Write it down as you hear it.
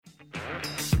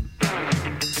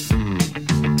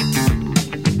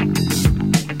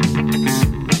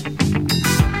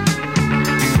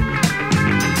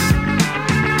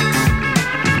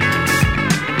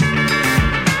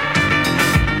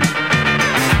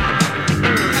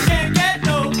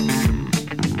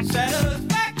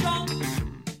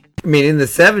mean, in the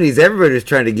 70s, everybody was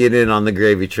trying to get in on the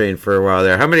gravy train for a while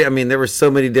there. How many? I mean, there were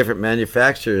so many different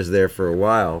manufacturers there for a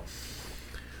while.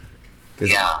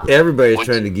 Yeah. Everybody's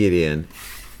trying to get in.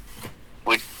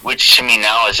 Which to me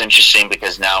now is interesting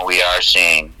because now we are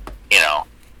seeing,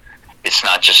 it's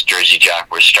not just Jersey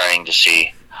Jack. We're starting to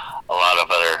see a lot of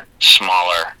other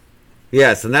smaller.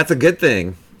 Yes, and that's a good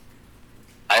thing.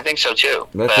 I think so too.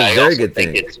 That's a very good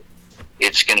thing.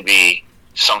 It's going to be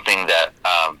something that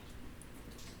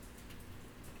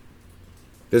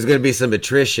there's going to be some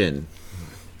attrition.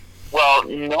 Well,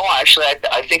 no, actually,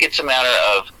 I think it's a matter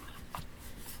of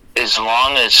as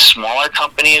long as smaller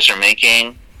companies are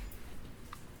making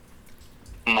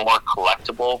more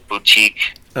collectible boutique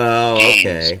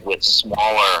games with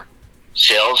smaller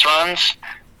sales runs,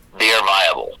 they are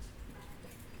viable.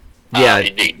 Yeah,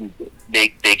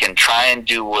 they can try and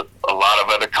do what a lot of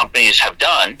other companies have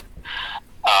done.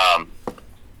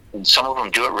 And some of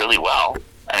them do it really well.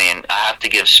 I mean, I have to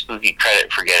give Spooky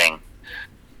credit for getting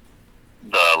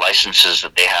the licenses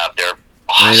that they have. They're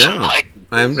awesome.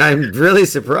 I'm really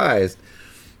surprised.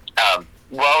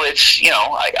 Well, it's,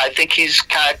 I think he's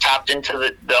kind of tapped into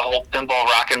the whole pinball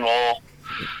rock and roll,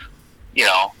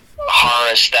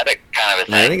 horror aesthetic kind of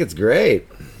a thing. I think it's great.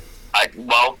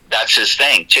 Well, that's his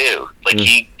thing too. Like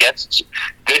he gets,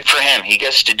 good for him. He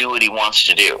gets to do what he wants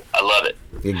to do. I love it.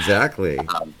 Exactly.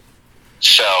 But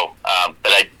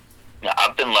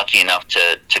I've been lucky enough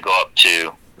to go up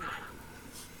to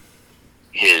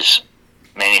his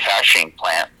manufacturing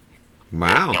plant.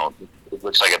 Wow. It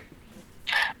looks like a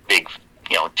big,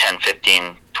 10,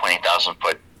 15, 20,000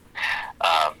 foot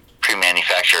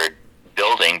pre-manufactured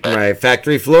building. But right,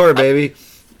 factory floor, baby.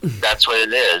 That's what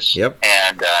it is. Yep.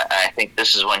 And I think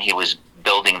this is when he was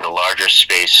building the larger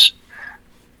space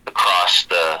across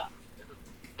the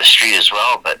street as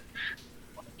well. But,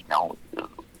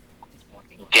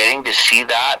 getting to see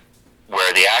that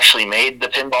where they actually made the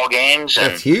pinball games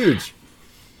and that's huge.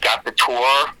 Got the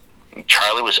tour.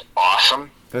 Charlie was awesome.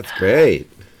 That's great.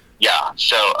 Yeah.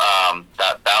 So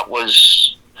that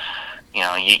was,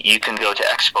 you can go to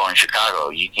Expo in Chicago.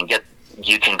 You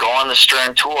can go on the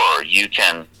Stern tour. You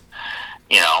can,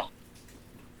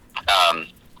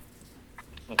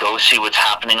 go see what's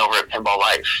happening over at Pinball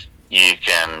Life. You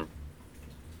can.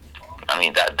 I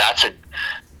mean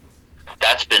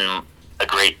that's been a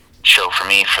great show for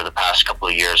me for the past couple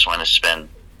of years when it's been.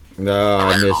 No,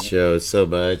 I miss shows so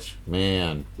much,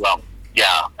 man. Well,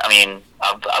 yeah. I mean,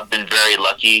 I've been very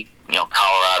lucky.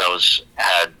 Colorado's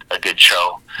had a good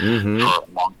show for a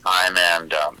long time,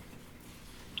 and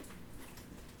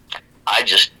I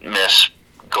just miss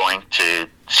going to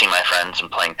see my friends and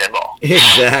playing pinball.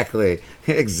 Exactly.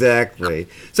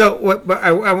 So,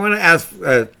 I want to ask.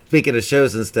 Speaking of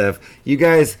shows and stuff, you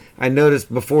guys, I noticed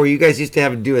before, you guys used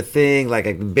to do a thing, like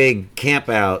a big camp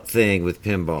out thing with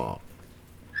pinball.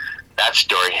 That's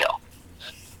Dory Hill.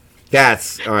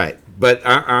 That's all right. But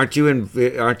aren't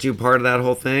you part of that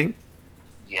whole thing?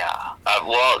 Yeah.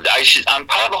 Well, I'm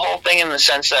part of the whole thing in the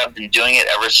sense that I've been doing it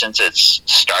ever since it's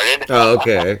started. Oh,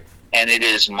 okay. And it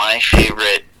is my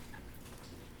favorite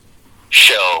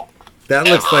show. That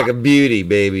looks like a beauty,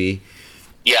 baby.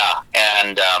 Yeah,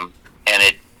 and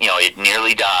it it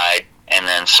nearly died, and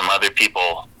then some other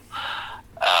people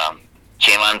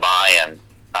came on by and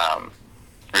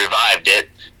revived it,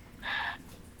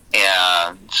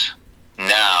 and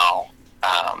now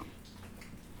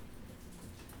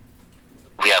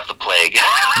we have the plague.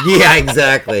 Yeah,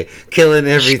 exactly. Killing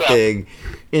everything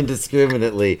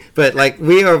indiscriminately. But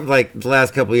we are the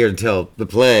last couple of years until the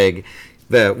plague,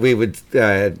 that we would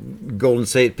Golden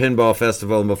State Pinball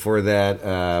Festival, and before that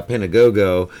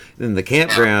Pinagogo, in the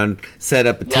campground, set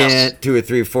up a tent, 2 or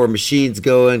 3 or 4 machines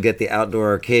going, get the outdoor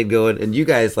arcade going, and you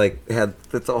guys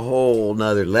that's a whole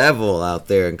nother level out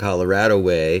there in Colorado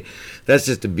way. That's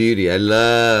just a beauty.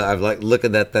 I've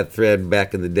looking at that thread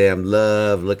back in the day. I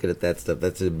love looking at that stuff.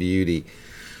 That's a beauty.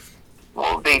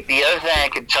 Well, the other thing I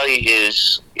can tell you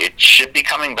is it should be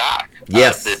coming back.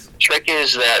 Yes. The trick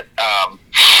is that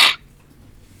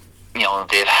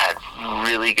they've had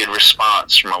really good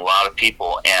response from a lot of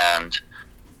people, and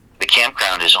the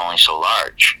campground is only so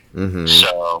large. Mm-hmm.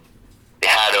 So they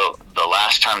had the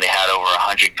last time they had over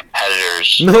 100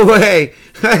 competitors. No way!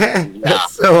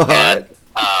 That's so hot.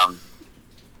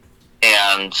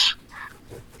 And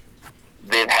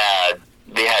they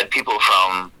had people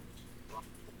from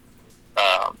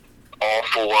all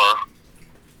 4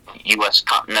 U.S.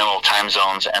 continental time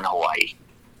zones and Hawaii.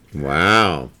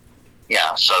 Wow.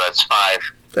 Yeah, so that's 5.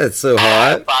 That's so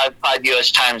hot. 5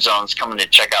 U.S. time zones coming to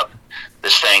check out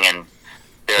this thing, and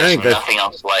there's nothing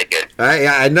else like it.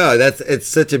 I know it's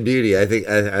such a beauty. I think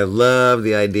I love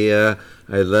the idea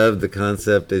I love the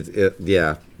concept.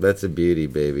 Yeah, that's a beauty,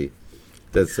 baby.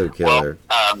 That's so killer.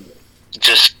 Well,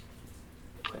 just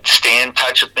stay in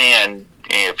touch with me, and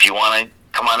if you want to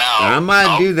come on out, I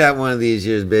might do that one of these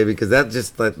years, baby, because that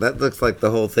looks like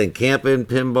the whole thing. Camping,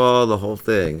 pinball, the whole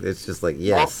thing. It's just like,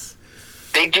 yes.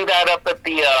 Well, they do that up at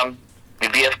the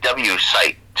VFW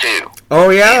site too. Oh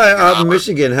yeah, out in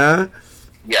Michigan, huh?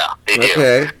 Yeah, they do.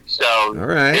 Okay. So all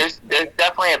right. There's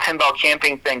definitely a pinball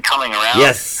camping thing coming around.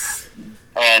 Yes.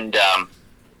 And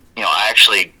I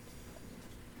actually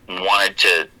wanted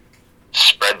to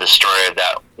spread the story of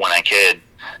that when I could,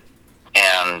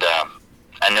 and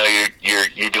I know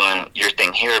you're doing your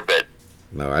thing here, but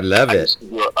no, I love it.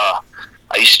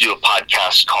 I used to do a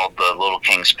podcast called the Little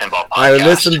Kings Pinball Podcast. I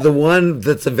listened to the one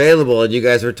that's available, and you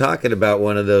guys were talking about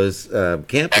one of those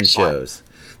camping shows.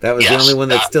 That was the only one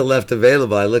that's still left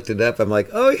available. I looked it up. I'm like,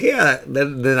 oh yeah.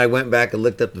 Then I went back and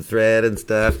looked up the thread and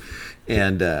stuff,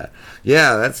 and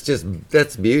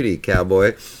that's beauty,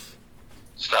 cowboy.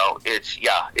 So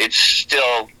it's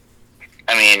still.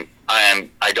 I mean,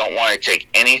 I don't want to take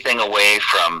anything away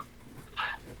from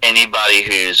anybody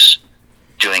who's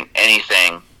doing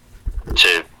anything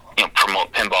to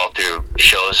promote pinball through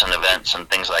shows and events and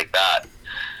things like that.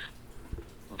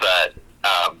 But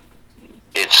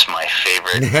it's my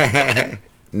favorite,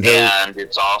 and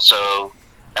it's also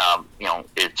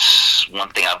it's one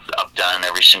thing I've done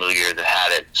every single year that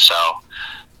had it. So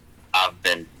I've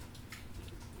been.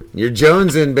 You're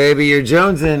jonesing, baby. You're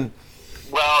jonesing.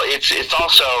 Well, it's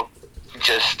also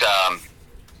just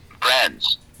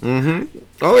friends. Mm-hmm.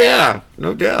 Oh yeah,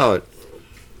 no doubt.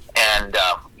 And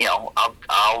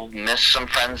I'll miss some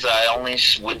friends that I only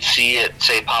would see at,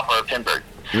 say, Papa or Pinburg.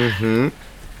 Mm-hmm.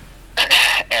 But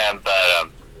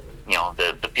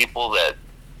the people that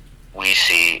we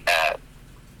see at,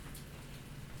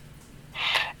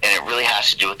 and it really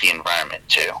has to do with the environment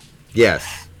too.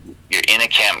 Yes. You're in a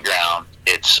campground.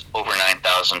 It's over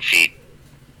 9,000 feet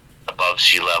above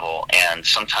sea level, and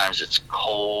sometimes it's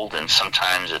cold, and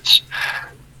sometimes it's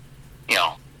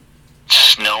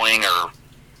snowing or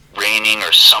raining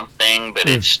or something, but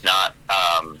it's not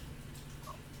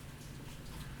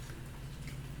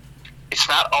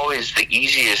always the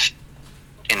easiest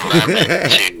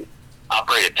environment to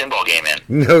operate a pinball game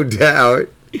in. No doubt.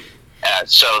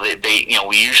 So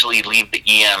we usually leave the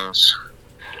EMs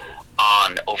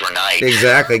on overnight.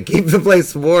 Exactly. Keep the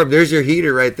place warm. There's your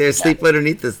heater right there. Sleep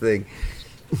underneath this thing.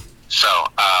 So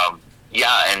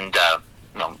and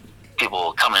people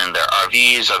will come in their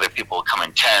RVs. Other people will come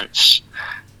in tents.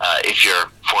 If you're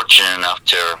fortunate enough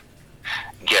to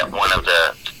get one of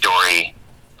the dory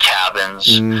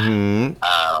cabins,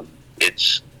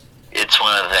 it's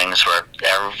one of the things where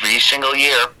every single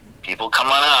year people come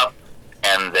on up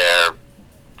and they're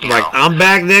I'm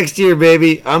back next year,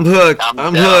 baby. I'm hooked.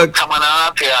 I'm hooked. Come on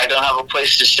up here. I don't have a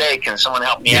place to stay. Can someone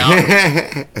help me out?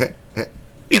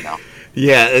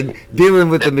 Yeah, and dealing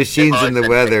with the machines and the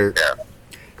weather.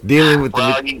 Dealing with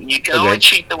you can only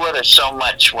cheat the weather so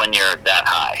much when you're that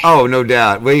high. Oh, no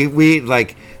doubt. We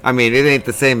like. I mean, it ain't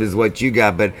the same as what you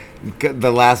got, but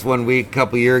the last a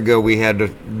couple years ago, we had a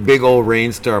big old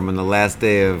rainstorm on the last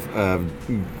day of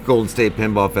Golden State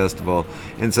Pinball Festival,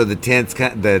 and so the tent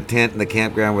and the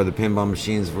campground where the pinball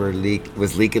machines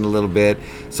was leaking a little bit.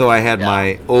 So I had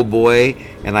my boy,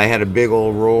 and I had a big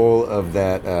old roll of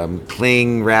that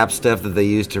cling wrap stuff that they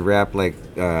use to wrap when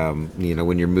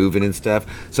you're moving and stuff.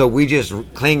 So we just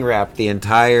cling wrapped the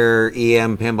entire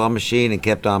EM pinball machine and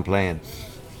kept on playing.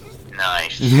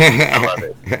 Nice. I love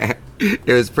it.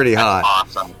 It was pretty hot.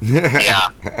 Awesome.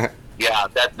 Yeah.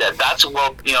 That's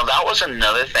that was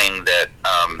another thing that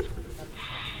I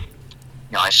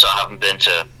still haven't been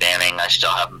to Banning. I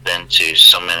still haven't been to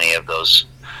so many of those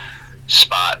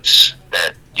spots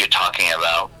that you're talking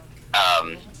about.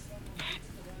 I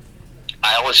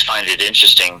always find it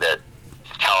interesting that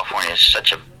California is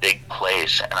such a big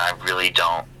place, and I really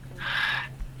don't.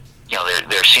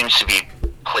 There seems to be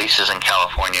places in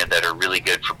California that are really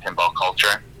good for pinball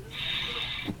culture,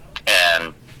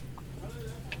 and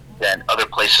then other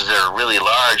places that are really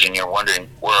large, and you're wondering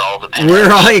where all the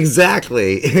pinballs.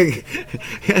 Exactly.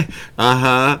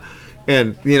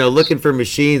 And looking for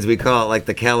machines, we call it like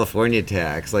the California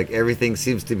tax. Like everything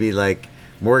seems to be like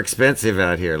more expensive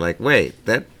out here. Like, wait,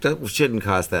 that shouldn't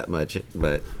cost that much,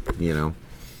 but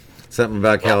something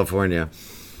about California.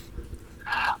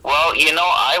 Well,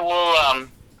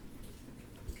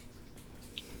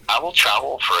 I will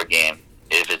travel for a game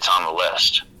if it's on the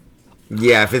list.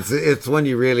 Yeah, if it's one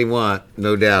you really want,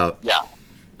 no doubt. Yeah.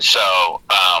 So,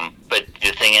 but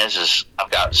the thing is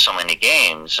I've got so many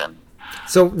games, and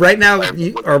so right now,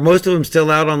 are most of them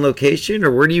still out on location,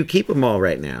 or where do you keep them all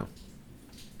right now?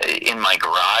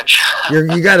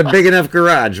 You got a big enough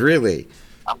garage, really.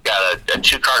 I've got a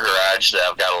 2-car garage that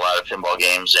I've got a lot of pinball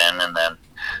games in, and then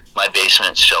my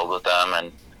basement's filled with them,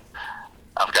 and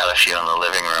I've got a few in the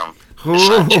living room.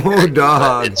 Oh,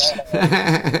 dog.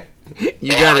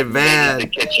 You got it bad. The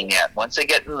kitchen yet. Once they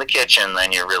get in the kitchen,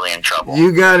 then you're really in trouble.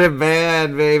 You got it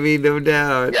bad, baby, no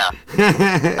doubt. Yeah,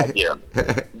 I do.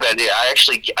 But yeah,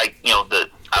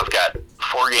 I've got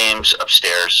 4 games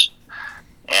upstairs,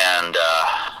 and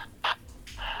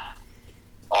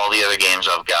all the other games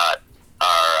I've got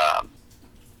are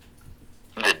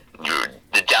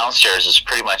the downstairs is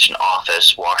pretty much an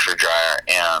office, washer, dryer,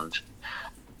 and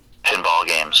pinball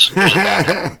games.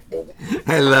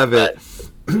 I love it.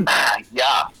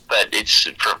 Yeah, but it's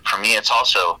for me. It's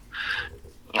also,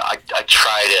 I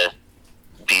try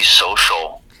to be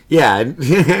social. Yeah,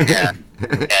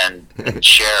 and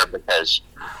share, because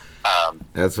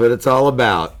that's what it's all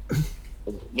about.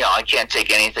 I can't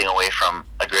take anything away from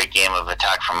a great game of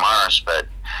Attack from Mars, but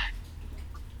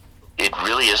it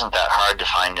really isn't that hard to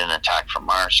find an Attack from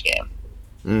Mars game.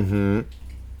 Mm-hmm.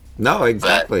 No,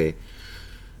 exactly.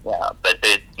 But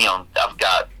I've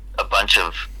got a bunch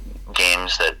of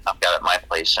games that I've got at my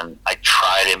place, and I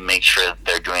try to make sure that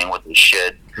they're doing what they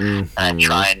should. Mm-hmm. And I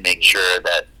try and make sure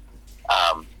that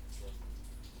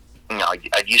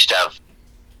I used to have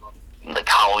like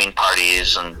Halloween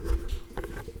parties and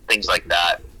things like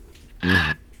that.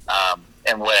 Mm-hmm.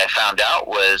 And what I found out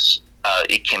was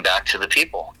it came back to the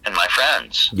people and my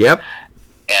friends. Yep.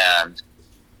 And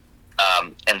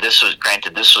this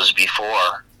was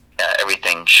before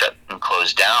everything shut and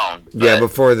closed down. Yeah,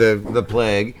 before the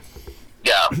plague.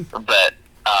 Yeah, but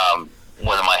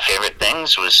one of my favorite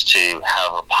things was to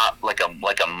have like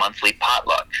a monthly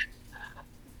potluck,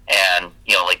 and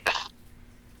like the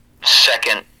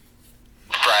second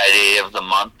Friday of the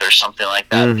month or something like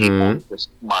that. Mm-hmm. People just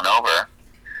come on over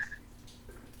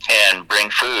and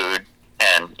bring food,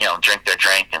 and drink their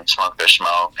drink and smoke their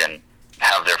smoke and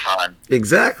have their fun.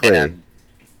 Exactly. And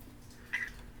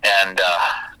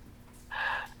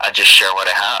I just share what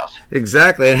I have.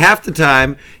 Exactly. And half the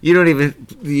time, you don't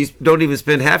even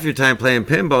spend half your time playing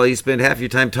pinball. You spend half your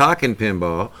time talking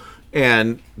pinball,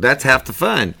 and that's half the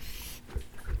fun.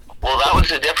 Well, that was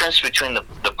the difference between the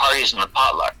parties and the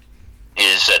potluck,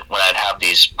 is that when I'd have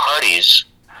these parties,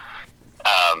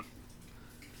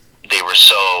 they were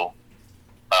so,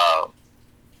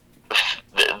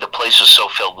 the place was so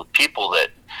filled with people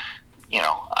that,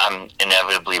 I'm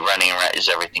inevitably running around. Is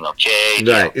everything okay?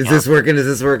 Right. Is this working? Is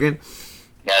this working?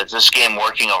 Yeah. Is this game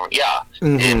working over? Yeah.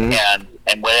 Mm-hmm.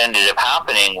 And what ended up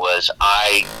happening was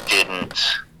I didn't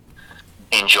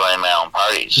enjoy my own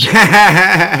parties.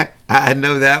 I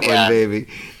know that one, baby.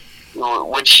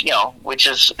 Which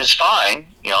is fine.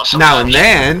 Now and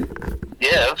then.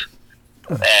 Give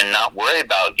and not worry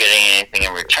about getting anything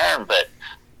in return. But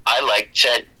I like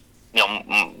to,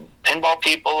 pinball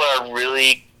people are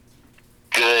really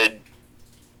good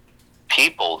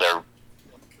people. They're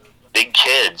big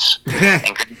kids,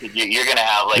 and you're going to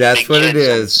have like that's big what kids it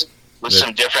is with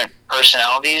some different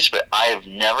personalities. But I have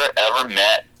never ever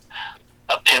met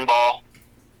a pinball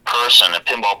person, a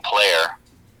pinball player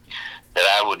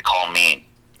that I would call mean,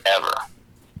 ever.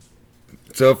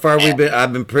 So far,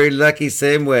 I've been pretty lucky.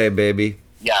 Same way, baby.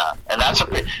 Yeah, and I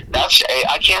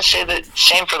can't say the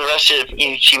same for the rest of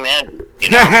humanity.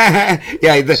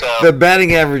 Yeah, the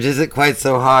batting average isn't quite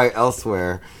so high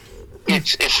elsewhere.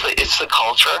 It's the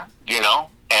culture,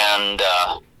 and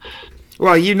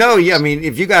well, I mean,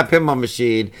 if you got a pinball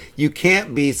machine, you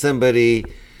can't be somebody.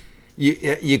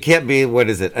 You can't be, what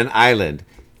is it? An island.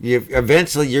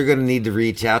 Eventually, you're going to need to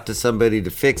reach out to somebody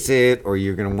to fix it, or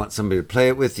you're going to want somebody to play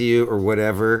it with you, or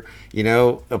whatever. A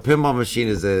pinball machine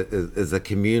is a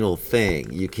communal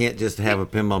thing. You can't just have a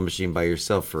pinball machine by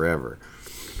yourself forever.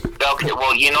 Okay,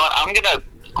 well, you know what? I'm going to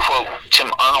quote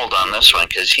Tim Arnold on this one,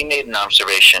 because he made an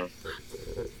observation.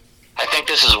 I think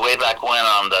this is way back when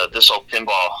on This Old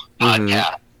Pinball podcast.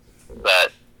 Mm-hmm.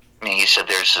 But he said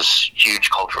there's this huge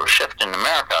cultural shift in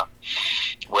America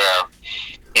where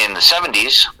in the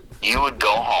 70s, you would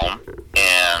go home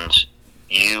and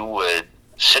you would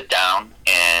sit down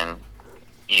and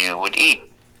you would eat.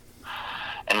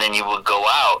 And then you would go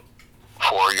out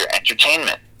for your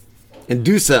entertainment. And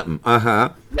do something. Uh-huh.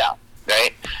 Yeah,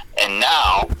 right? And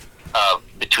now,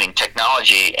 between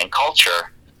technology and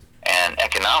culture and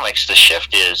economics, the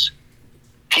shift is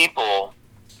people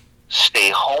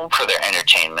stay home for their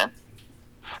entertainment.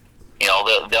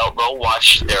 They'll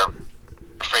watch their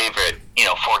favorite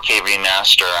 4K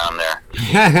remaster on their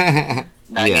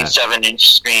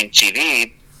 97-inch screen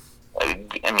TV.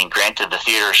 Granted, the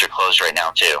theaters are closed right now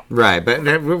too. Right, but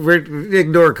we're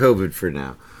ignore COVID for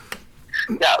now.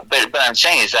 Yeah, but I'm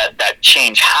saying is that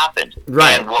change happened.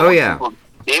 Right. And what people,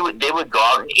 they would go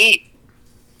out and eat.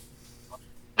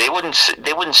 They wouldn't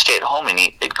stay at home and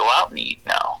eat. They'd go out and eat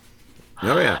now.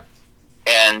 Oh yeah.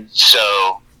 And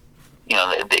so,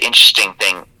 the interesting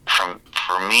thing for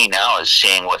me now is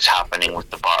seeing what's happening with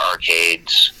the bar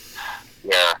arcades,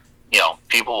 where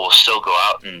people will still go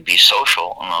out and be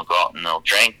social, and they'll go out and they'll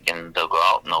drink, and they'll go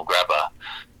out and they'll grab a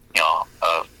 $8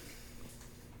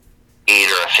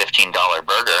 or a $15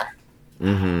 burger.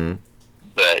 Mm-hmm.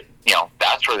 But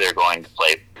that's where they're going to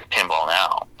play pinball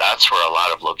now. That's where a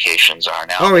lot of locations are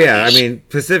now. Oh yeah, I mean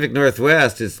Pacific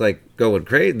Northwest is like going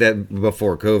crazy. That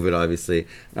before COVID, obviously,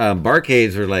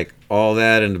 barcades were like all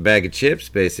that and a bag of chips.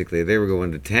 Basically, they were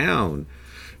going to town.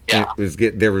 Yeah,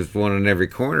 there was one on every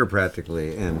corner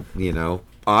practically, and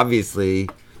obviously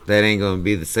that ain't going to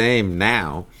be the same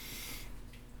now.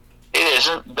 It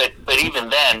isn't, but even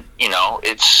then,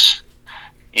 it's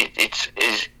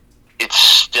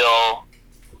still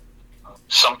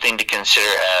something to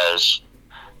consider as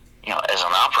as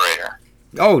an operator.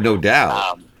 Oh, no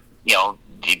doubt.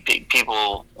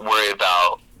 People worry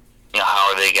about how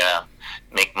are they gonna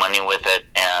make money with it,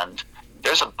 and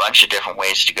there's a bunch of different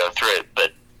ways to go through it.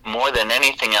 But more than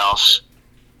anything else,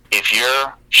 if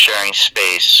you're sharing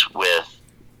space with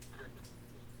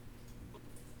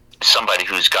somebody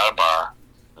who's got a bar,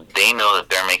 they know that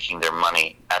they're making their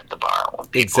money at the bar.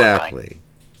 Exactly.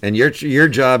 And your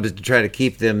job is to try to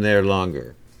keep them there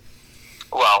longer.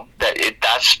 Well,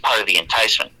 that's part of the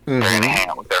enticement. Mm-hmm. They're going to hang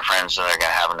out with their friends and they're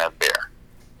going to have another beer.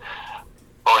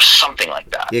 Or something like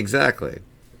that. Exactly.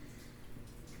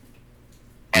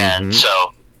 And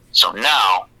so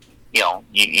now, you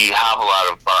have a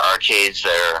lot of bar arcades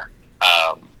that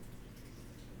are,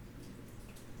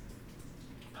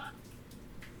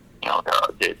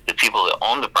 the people that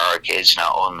own the bar arcades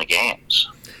now own the games.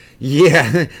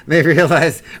 Yeah, they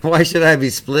realize, why should I be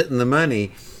splitting the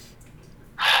money?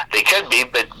 They could be,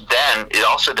 but then it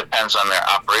also depends on their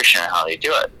operation and how they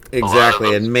do it.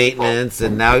 Exactly, and maintenance,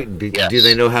 and now do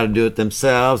they know how to do it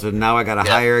themselves? Or now I got to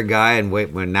hire a guy, and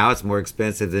now it's more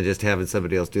expensive than just having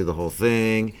somebody else do the whole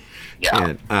thing.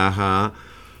 Yeah. And,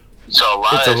 so a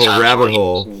lot it's of a whole rabbit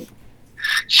hole.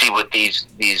 See what these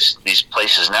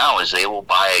places now is they will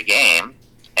buy a game,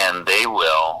 and they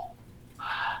will,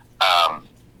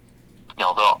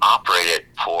 they'll operate it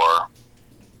for,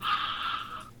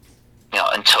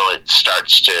 until it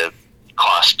starts to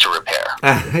cost to repair.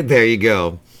 There you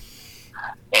go.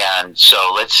 And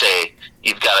so let's say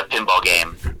you've got a pinball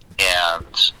game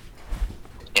and,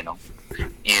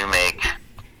 you make,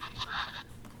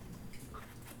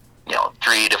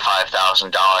 $3,000 to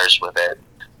 $5,000 with it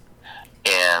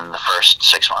in the first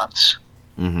 6 months.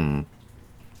 Mm-hmm.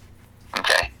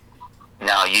 Okay.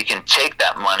 Now you can take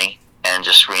that money and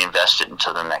just reinvest it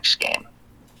into the next game.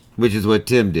 Which is what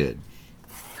Tim did.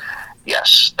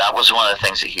 Yes, that was one of the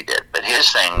things that he did. But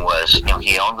his thing was,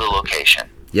 he owned the location.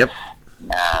 Yep.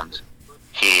 And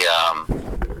he,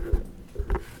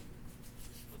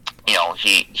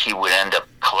 he would end up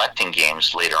collecting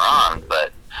games later on,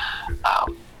 but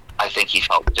I think he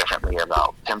felt differently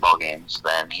about pinball games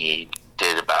than he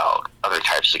did about other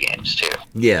types of games too.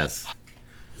 Yes.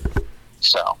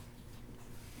 So,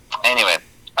 anyway,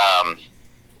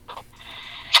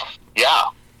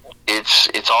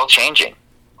 it's all changing,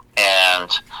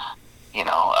 and a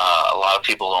lot of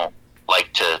people don't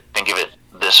like to think of it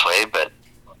this way, but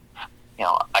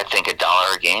I think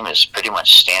 $1 a game is pretty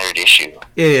much standard issue.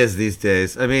 It is these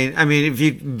days. I mean, if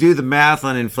you do the math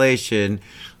on inflation,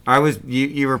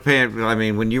 you were paying. I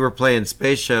mean, when you were playing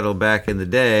Space Shuttle back in the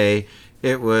day,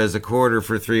 it was a quarter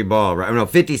for 3 ball, right? No,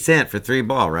 50 cents for 3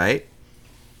 ball, right?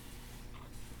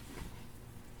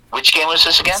 Which game was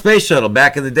this again? Space Shuttle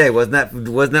back in the day. Wasn't that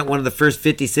one of the first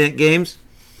 50-cent games?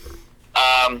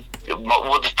 Well,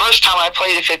 the first time I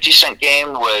played a 50-cent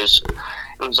game was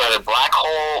either Black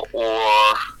Hole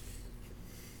or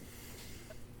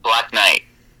Black Knight.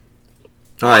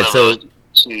 All right, so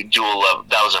dual level.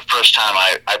 That was the first time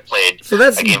I played. So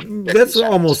that's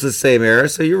almost the same era.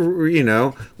 So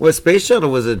what Space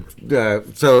Shuttle was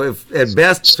so if at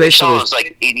best Space Shuttle was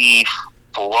like 84.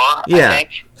 Yeah. I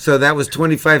think. So that was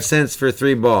 25 cents for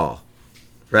 3 ball,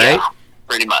 right? Yeah,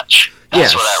 pretty much.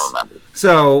 That's what I remember.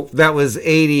 So that was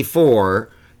 84.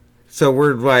 So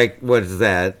we're like, what is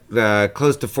that?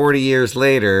 Close to 40 years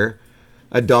later,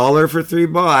 $1 for 3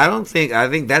 ball. I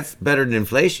think that's better than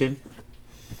inflation.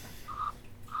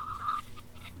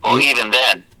 Well, even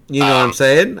then. You know what I'm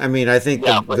saying? I mean, I think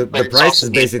the price is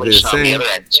basically the same. On the other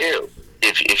end too.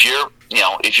 If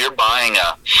you're buying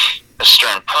a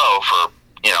Stern Pro for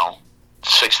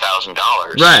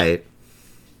 $6,000, right?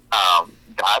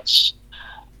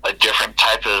 a different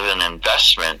type of an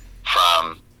investment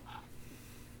from,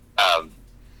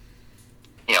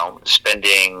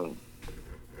 spending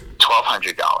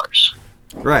 $1,200.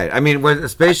 Right. I mean, when the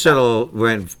space shuttle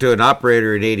went to an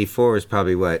operator in '84 was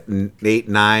probably what,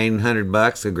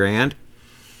 $800-900 a grand.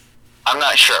 I'm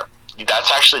not sure.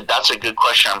 That's a good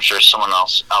question. I'm sure someone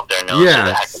else out there knows.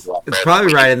 Yeah, it's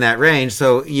probably right in that range.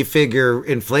 So you figure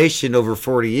inflation over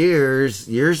 40 years,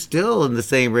 you're still in the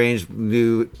same range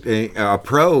a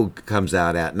Pro comes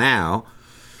out at now.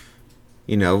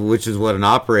 Which is what an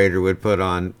operator would put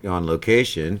on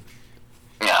location.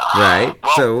 Yeah. Right.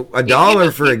 Well, so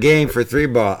 $1 for a game for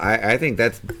 3-ball, I think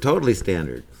that's totally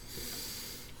standard.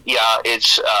 Yeah,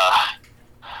 it's either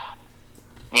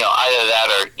that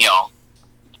or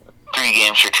 3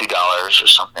 games for $2 or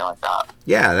something like that.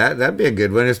 Yeah, that'd be a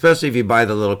good one, especially if you buy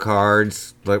the little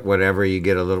cards, like whatever, you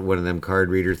get a little one of them card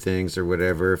reader things or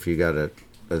whatever. If you got a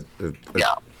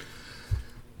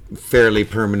fairly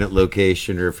permanent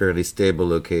location or a fairly stable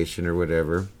location or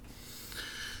whatever.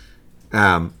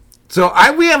 So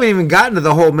we haven't even gotten to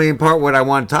the whole main part what I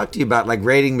want to talk to you about, like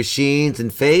rating machines and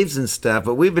faves and stuff.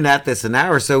 But we've been at this an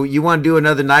hour, so you want to do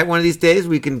another night one of these days?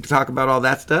 We can talk about all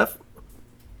that stuff.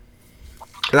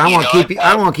 I don't want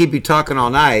to keep you talking all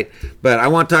night, but I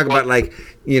want to talk about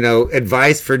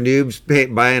advice for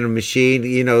noobs buying a machine.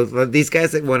 These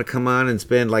guys that want to come on and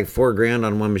spend like $4,000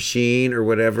 on one machine or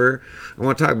whatever. I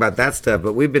want to talk about that stuff,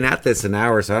 but we've been at this an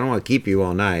hour, so I don't want to keep you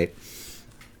all night.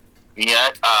 Yeah.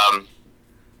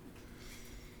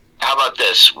 How about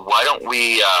this? Why don't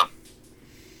we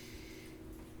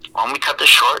cut this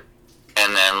short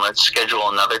and then let's schedule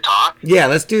another talk? Yeah,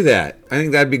 let's do that. I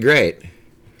think that'd be great.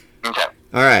 Okay.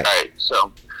 All right.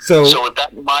 So with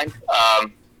that in mind,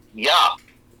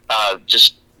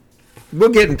 just we'll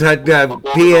get in touch.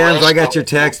 PMs. I got your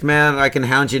text, man. I can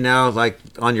hound you now, like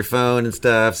on your phone and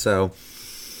stuff. So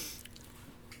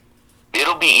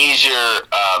it'll be easier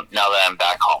now that I'm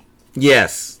back home.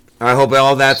 Yes, I hope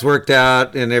all that's worked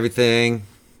out and everything.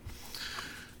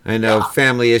 I know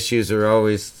family issues are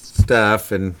always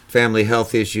stuff, and family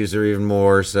health issues are even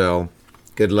more. So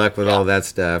good luck with all that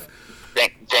stuff.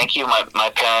 Thank you.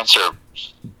 My parents are,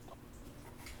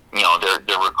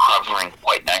 they're recovering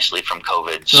quite nicely from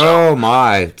COVID. So. Oh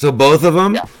my! So both of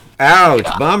them? Yeah. Ouch!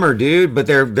 Yeah. Bummer, dude. But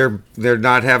they're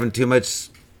not having too much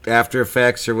after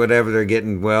effects or whatever. They're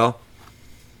getting well.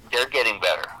 They're getting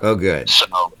better. Oh, good. So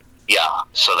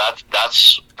so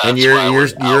that's and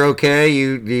you're okay.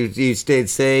 You stayed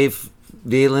safe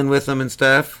dealing with them and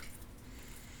stuff.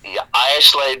 Yeah, I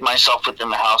isolated myself within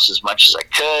the house as much as I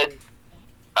could.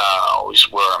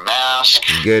 Always wear a mask.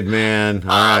 Good man. All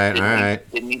right.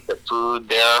 Didn't eat the food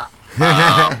there.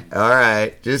 All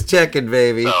right. Just checking,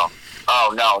 baby. No.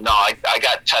 I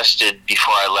got tested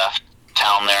before I left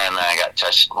town there, and then I got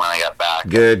tested when I got back.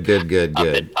 Good.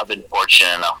 I've been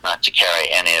fortunate enough not to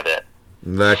carry any of it.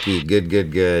 Lucky. Good.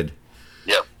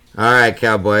 Yep. All right,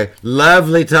 cowboy.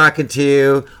 Lovely talking to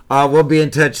you. We'll be in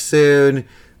touch soon.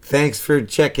 Thanks for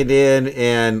checking in,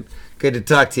 and good to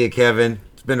talk to you, Kevin.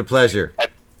 It's been a pleasure.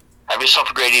 Have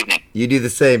yourself a great evening. You do the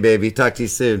same, baby. Talk to you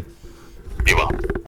soon. Be well.